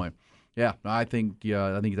that point. Yeah, I think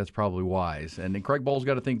that's probably wise. And then Craig Bohl's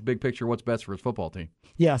got to think big picture, what's best for his football team.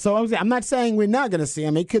 Yeah, so I'm not saying we're not going to see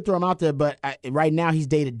him. They could throw him out there, but right now he's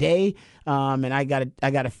day to day, and I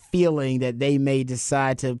got a feeling that they may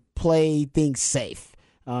decide to play things safe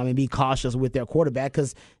and be cautious with their quarterback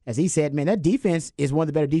because, as he said, man, that defense is one of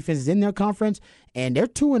the better defenses in their conference, and they're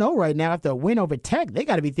 2-0 right now after a win over Tech. They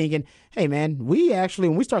got to be thinking, hey, man,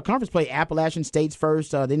 when we start conference play, Appalachian State's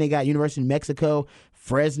first, then they got University of Mexico,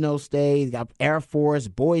 Fresno State, they got Air Force,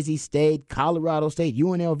 Boise State, Colorado State,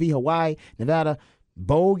 UNLV, Hawaii, Nevada,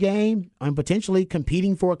 bowl game, and potentially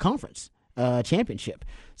competing for a conference championship.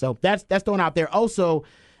 So that's thrown out there. Also,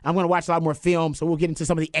 I'm going to watch a lot more film, so we'll get into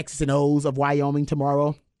some of the X's and O's of Wyoming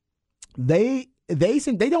tomorrow. They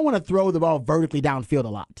don't want to throw the ball vertically downfield a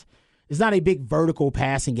lot. It's not a big vertical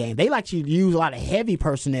passing game. They like to use a lot of heavy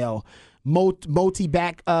personnel,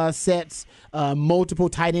 multi-back sets, multiple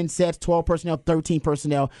tight end sets, 12 personnel, 13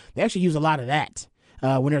 personnel. They actually use a lot of that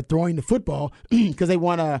when they're throwing the football because they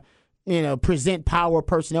want to present power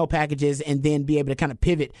personnel packages and then be able to kind of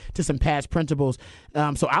pivot to some pass principles.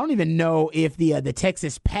 So I don't even know if the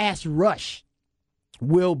Texas pass rush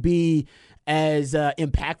will be as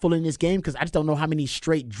impactful in this game because I just don't know how many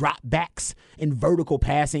straight drop backs and vertical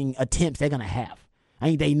passing attempts they're going to have. I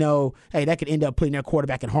think they know, hey, that could end up putting their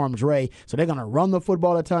quarterback in harm's way. So they're going to run the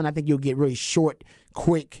football a ton. I think you'll get really short,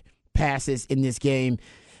 quick passes in this game.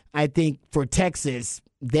 I think for Texas,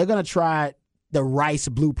 they're going to try the Rice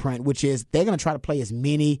blueprint, which is they're going to try to play as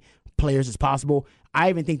many players as possible. I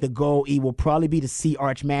even think the goal, will probably be to see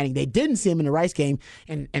Arch Manning. They didn't see him in the Rice game,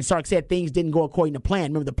 and Sark said things didn't go according to plan.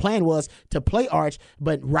 Remember, the plan was to play Arch,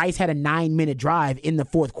 but Rice had a 9-minute drive in the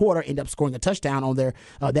fourth quarter, ended up scoring a touchdown on their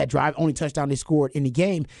that drive, only touchdown they scored in the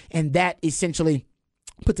game, and that essentially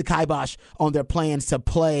put the kibosh on their plans to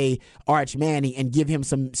play Arch Manning and give him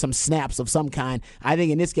some snaps of some kind. I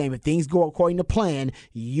think in this game, if things go according to plan,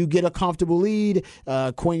 you get a comfortable lead.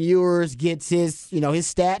 Quinn Ewers gets his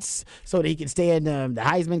stats so that he can stay in the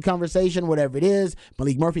Heisman conversation, whatever it is.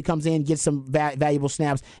 Malik Murphy comes in, gets some valuable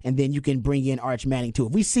snaps, and then you can bring in Arch Manning too.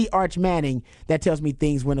 If we see Arch Manning, that tells me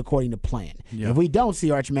things went according to plan. Yeah. If we don't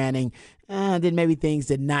see Arch Manning, then maybe things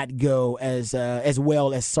did not go as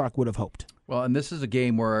well as Sark would have hoped. Well, and this is a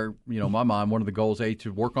game where, in my mind, one of the goals,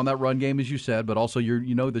 to work on that run game, as you said, but also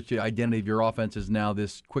that the identity of your offense is now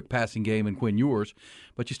this quick passing game and Quinn Ewers,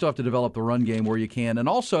 but you still have to develop the run game where you can, and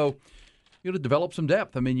also to develop some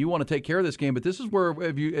depth. I mean, you want to take care of this game, but this is where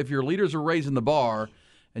if your leaders are raising the bar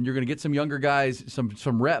and you're going to get some younger guys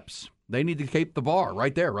some reps, they need to keep the bar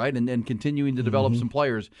right there, right, and continuing to develop some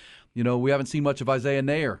players. We haven't seen much of Isaiah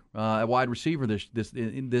Neyor at wide receiver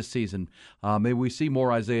this season. Maybe we see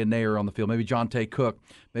more Isaiah Neyor on the field. Maybe Jonte Cook.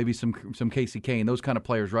 Maybe some Casey Kane. Those kind of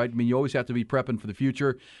players, right? I mean, you always have to be prepping for the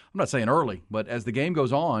future. I'm not saying early, but as the game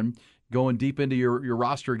goes on, going deep into your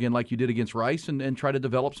roster again, like you did against Rice, and try to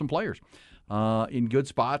develop some players in good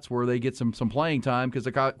spots where they get some playing time. Because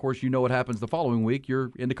of course, what happens the following week.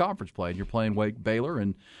 You're into conference play, and you're playing Baylor,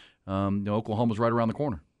 and Oklahoma's right around the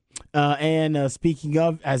corner. And speaking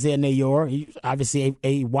of Isaiah Neyor, he's obviously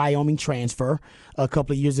a Wyoming transfer a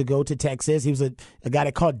couple of years ago to Texas. He was a guy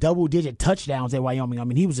that caught double-digit touchdowns at Wyoming. I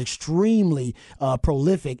mean, he was extremely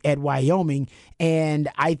prolific at Wyoming. And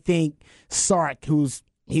I think Sark,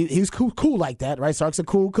 He's cool like that, right? Sark's a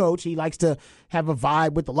cool coach. He likes to have a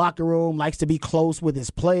vibe with the locker room, likes to be close with his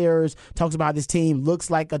players, talks about this team, looks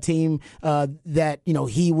like a team that,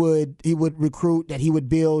 he would recruit, that he would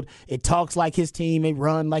build. It talks like his team. They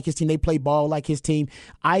run like his team. They play ball like his team.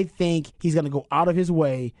 I think he's going to go out of his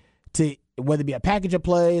way to, whether it be a package of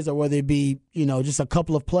plays or whether it be, just a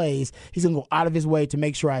couple of plays, he's going to go out of his way to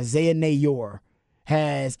make sure Isaiah Neyor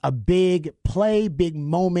has a big play, big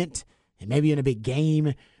moment, and maybe in a big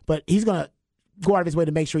game, but he's going to go out of his way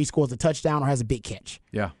to make sure he scores a touchdown or has a big catch.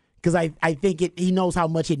 Yeah. Because I think he knows how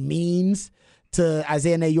much it means to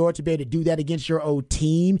Isaiah Neyor to be able to do that against your old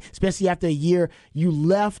team, especially after a year you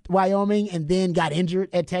left Wyoming and then got injured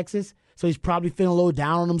at Texas. So he's probably feeling a little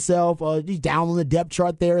down on himself. He's down on the depth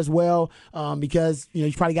chart there as well because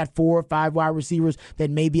he's probably got 4 or 5 wide receivers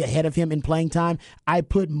that may be ahead of him in playing time. I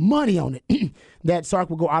put money on it that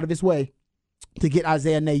Sark will go out of his way to get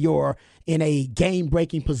Isaiah Neyor in a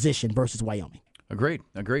game-breaking position versus Wyoming. Agreed.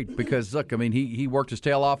 Because, look, I mean, he worked his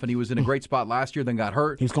tail off, and he was in a great spot last year, then got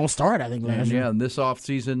hurt. He was going to start, I think, last year. Yeah, and this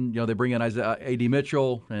offseason, they bring in A.D.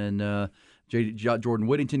 Mitchell, and Jordan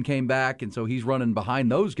Whittington came back, and so he's running behind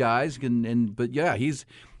those guys. But, yeah, he's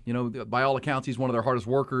 – by all accounts, he's one of their hardest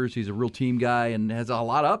workers. He's a real team guy and has a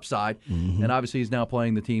lot of upside. Mm-hmm. And obviously, he's now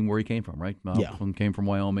playing the team where he came from, right? Came from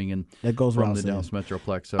Wyoming and that goes from the Dallas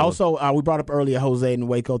Metroplex. So. Also, we brought up earlier Jose in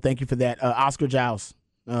Waco. Thank you for that. Oscar Giles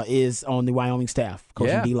is on the Wyoming staff,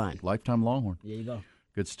 coaching D-line. Lifetime Longhorn. There you go.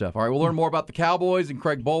 Good stuff. All right, we'll learn more about the Cowboys and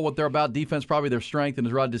Craig Bohl, what they're about. Defense, probably their strength, and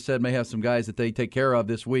as Rod just said, may have some guys that they take care of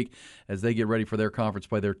this week as they get ready for their conference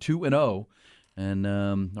play. They're 2-0. And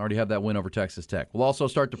already have that win over Texas Tech. We'll also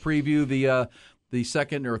start to preview the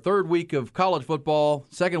second or third week of college football,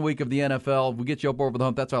 second week of the NFL. We'll get you up over the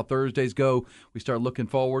hump. That's how Thursdays go. We start looking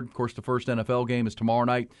forward. Of course, the first NFL game is tomorrow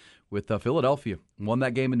night with Philadelphia. Won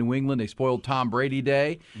that game in New England. They spoiled Tom Brady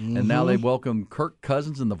Day, and now they welcome Kirk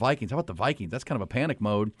Cousins and the Vikings. How about the Vikings? That's kind of a panic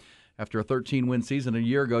mode. After a 13-win season a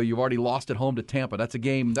year ago, you've already lost at home to Tampa. That's a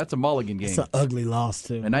game. That's a mulligan game. It's an ugly loss,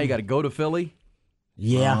 too. And now you got to go to Philly.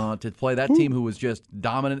 Yeah. To play that team who was just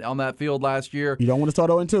dominant on that field last year. You don't want to start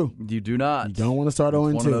 0-2. You do not. You don't want to start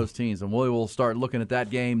 0-2. One of those teams. And we will start looking at that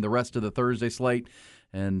game the rest of the Thursday slate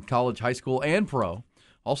and college, high school, and pro.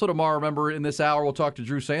 Also tomorrow, remember, in this hour, we'll talk to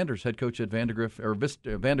Drew Sanders, head coach at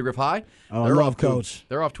Vandergrift High. Oh, I love Coach.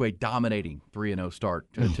 They're off to a dominating 3-0 start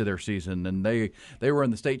to their season. And they were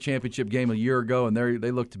in the state championship game a year ago, and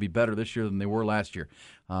they look to be better this year than they were last year,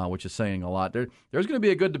 which is saying a lot. There's going to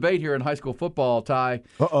be a good debate here in high school football, Ty.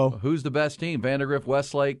 Uh-oh. Who's the best team? Vandergrift,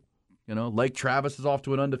 Westlake, Lake Travis is off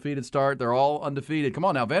to an undefeated start. They're all undefeated. Come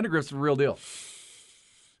on now, Vandergrift's the real deal.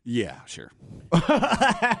 Yeah, sure.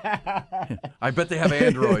 I bet they have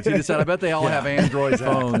Androids. He just said, I bet they all have Android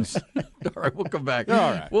phones. All right, we'll come back. All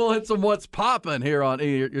right. We'll hit some What's Poppin' here on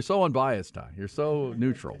E. You're so unbiased, Ty. You're so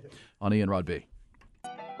neutral on E and Rod B.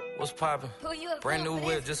 What's poppin'? Brand new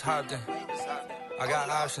whip, just hopped in. I got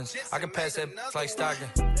options. I can pass that like Stockton.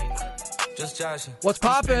 Just joshing. What's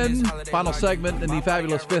Poppin'? Final segment in the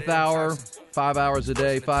fabulous fifth hour. 5 hours a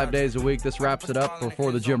day, 5 days a week. This wraps it up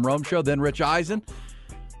before the Jim Rome Show. Then Rich Eisen.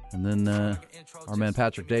 And then our man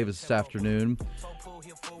Patrick Davis this afternoon.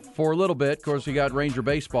 For a little bit, of course, we got Ranger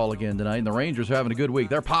baseball again tonight, and the Rangers are having a good week.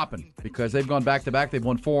 They're popping because they've gone back-to-back. They've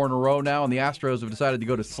won 4 in a row now, and the Astros have decided to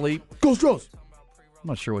go to sleep. Go Astros! I'm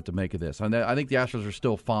not sure what to make of this. I think the Astros are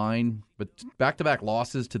still fine, but back-to-back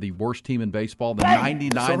losses to the worst team in baseball, the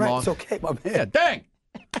 99 loss. It's okay, my man. Yeah, dang!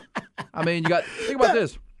 I mean, think about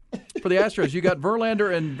this. For the Astros, you got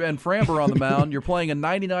Verlander and Framber on the mound. You're playing a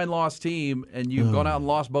 99-loss team, and you've gone out and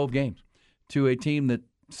lost both games to a team that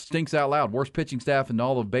stinks out loud. Worst pitching staff in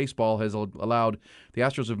all of baseball has allowed the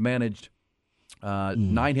Astros have managed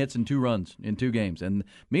 9 hits and 2 runs in 2 games. And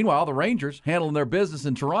meanwhile, the Rangers handling their business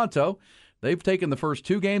in Toronto. They've taken the first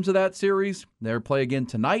 2 games of that series. They'll play again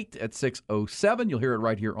tonight at 6:07. You'll hear it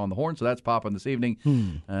right here on the horn, so that's popping this evening.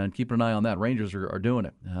 And keep an eye on that. Rangers are doing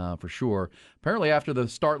it for sure. Apparently after the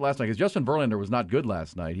start last night, because Justin Verlander was not good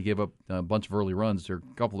last night. He gave up a bunch of early runs, or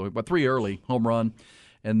but 3 early home run,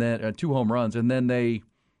 and then 2 home runs. And then the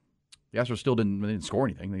Astros still didn't score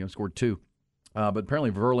anything. They scored 2. But apparently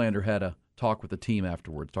Verlander had a talk with the team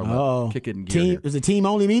afterwards, talking about kick it in gear. It was a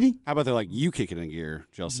team-only meeting? How about they're like, you kick it in gear,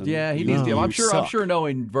 Justin? Yeah, he needs to. I'm sure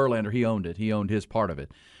knowing Verlander, he owned it. He owned his part of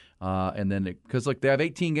it. And then, because look, they have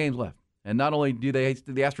 18 games left. And not only do the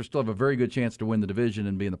Astros still have a very good chance to win the division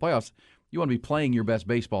and be in the playoffs, you want to be playing your best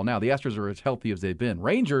baseball now. The Astros are as healthy as they've been.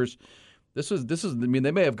 Rangers, this is. I mean,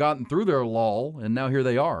 they may have gotten through their lull, and now here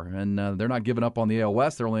they are, and they're not giving up on the AL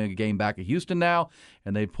West. They're only a game back of Houston now,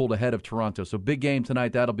 and they pulled ahead of Toronto. So big game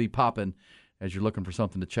tonight. That'll be popping as you're looking for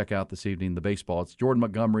something to check out this evening. The baseball. It's Jordan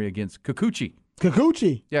Montgomery against Kikuchi.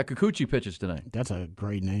 Kikuchi. Yeah, Kikuchi pitches tonight. That's a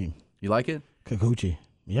great name. You like it? Kikuchi.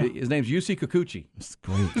 Yeah. His name's Yusei Kikuchi. It's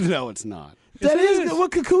great. No, it's not. That is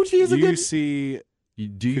what Kikuchi is.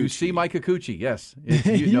 Do you see my Kikuchi? Yes. It's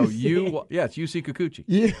Yusei Kikuchi.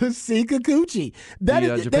 Yusei Kikuchi. That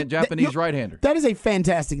is Japanese right-hander. That is a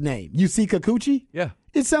fantastic name. Yusei Kikuchi? Yeah.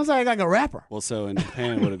 It sounds like a rapper. Well, so in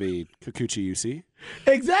Japan, would it be Kikuchi Yusei?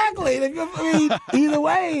 Exactly. I mean, either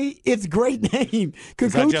way, it's a great name. Kikuchi.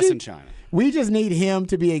 Is that just in China? We just need him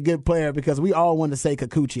to be a good player because we all want to say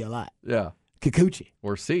Kikuchi a lot. Yeah. Kikuchi.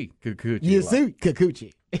 Or see Kikuchi. Yusei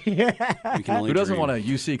Kikuchi. Who doesn't want to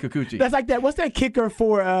Yusei Kikuchi? That's like that. What's that kicker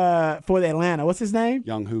for the Atlanta? What's his name?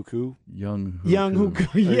 Young Huku.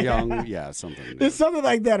 Yeah, something. It's something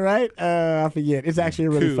like that, right? I forget. It's actually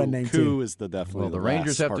a really fun name too. Ku is definitely. Well, the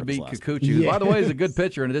Rangers have to beat Kikuchi. Who, by the way, is a good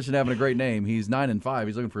pitcher. In addition to having a great name, he's 9-5.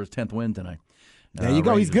 He's looking for his 10th win tonight. There you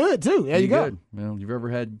go. Rangers. He's good too. There you go. Good. Well, you've ever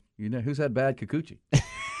had? Who's had bad Kikuchi?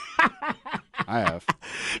 I have.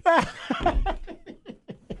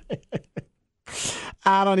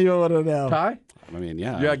 I don't even want to know. Ty? I mean,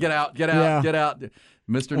 yeah. Yeah, get out.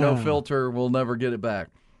 Mr. No Filter will never get it back.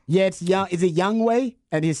 Yeah, it's young. Is it Youngway?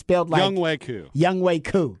 And it's spelled like Youngway Koo. Youngway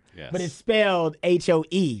Koo. Yes. But it's spelled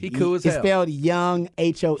H-O-E. He cool as hell. It's spelled Young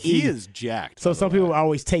H-O-E. He is jacked. So some people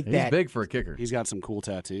always take that. He's big for a kicker. He's got some cool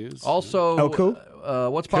tattoos. Also, cool.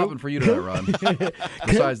 What's popping for you tonight, Ron?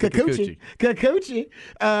 Besides the Kikuchi.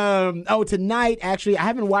 Kikuchi. Tonight, actually, I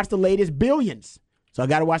haven't watched the latest Billions. So I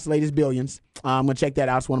got to watch the latest Billions. I'm going to check that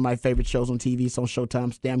out. It's one of my favorite shows on TV. It's on Showtime.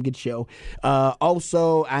 It's a damn good show.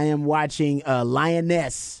 Also, I am watching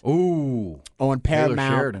Lioness. Ooh. On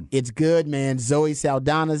Paramount. It's good, man. Zoe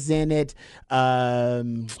Saldana's in it.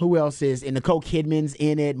 Who else is? And Nicole Kidman's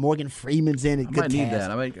in it. Morgan Freeman's in it. I might need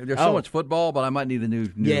that. I mean, there's so much football, but I might need a new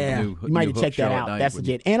you might need to check that out. That's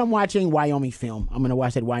legit. And I'm watching Wyoming film. I'm going to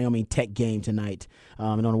watch that Wyoming Tech game tonight.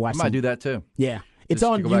 I'm going to watch. I might do that too. Yeah. It's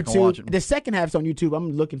on YouTube. The second half's on YouTube.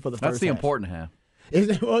 I'm looking for the first half. That's the important half.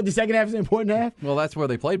 The second half is the important half? Well, that's where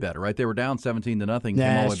they played better, right? They were down 17-0, came all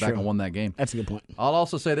the way back and won that game. That's a good point. I'll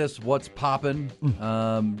also say this, what's popping.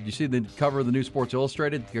 You see the cover of the new Sports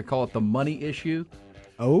Illustrated? You call it The Money Issue.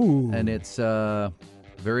 Oh. And it's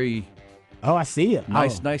very... Oh, I see it.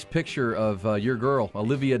 Nice picture of your girl,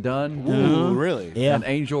 Olivia Dunn. Ooh, really? Yeah. And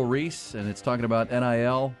Angel Reese, and it's talking about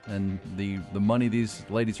NIL and the money these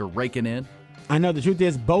ladies are raking in. I know the truth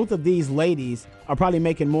is both of these ladies are probably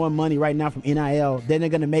making more money right now from NIL than they're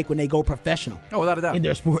going to make when they go professional. Oh, without a doubt. In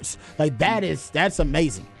their sports. Like, that's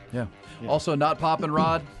amazing. Yeah. Also, not popping,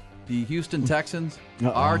 Rod, the Houston Texans,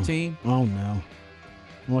 our team. Oh, no.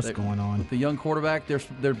 What's going on? With the young quarterback, they're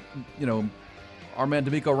our man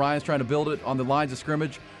DeMeco Ryans trying to build it on the lines of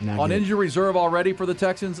scrimmage. Injury reserve already for the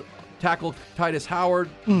Texans. Tackle Titus Howard,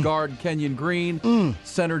 guard Kenyon Green,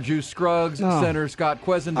 center Juice Scruggs, center Scott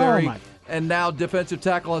Quesenberry. And now defensive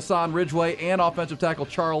tackle Hassan Ridgeway and offensive tackle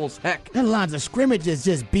Charles Heck. That lines of scrimmage is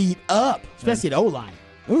just beat up, especially the O-line.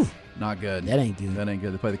 Oof. Not good. That ain't good.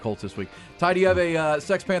 They play the Colts this week. Ty, do you have a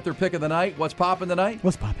Sex Panther pick of the night? What's popping tonight?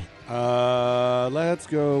 What's popping? Let's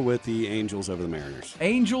go with the Angels over the Mariners.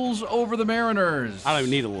 Angels over the Mariners. I don't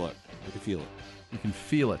even need to look. I can feel it. You can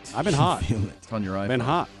feel it. I've been hot. It's on your iPhone. Been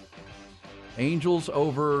hot. Angels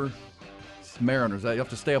over Mariners. You have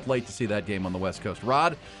to stay up late to see that game on the West Coast.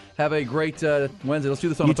 Rod, have a great Wednesday. Let's do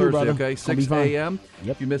this on a Thursday, brother. Okay? 6 a.m.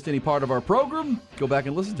 Yep. If you missed any part of our program, go back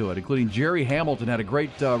and listen to it, including Jerry Hamilton had a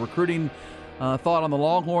great recruiting thought on the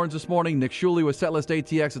Longhorns this morning. Nick Shuley with Setlist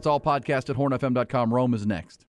ATX. It's all podcast at hornfm.com. Rome is next.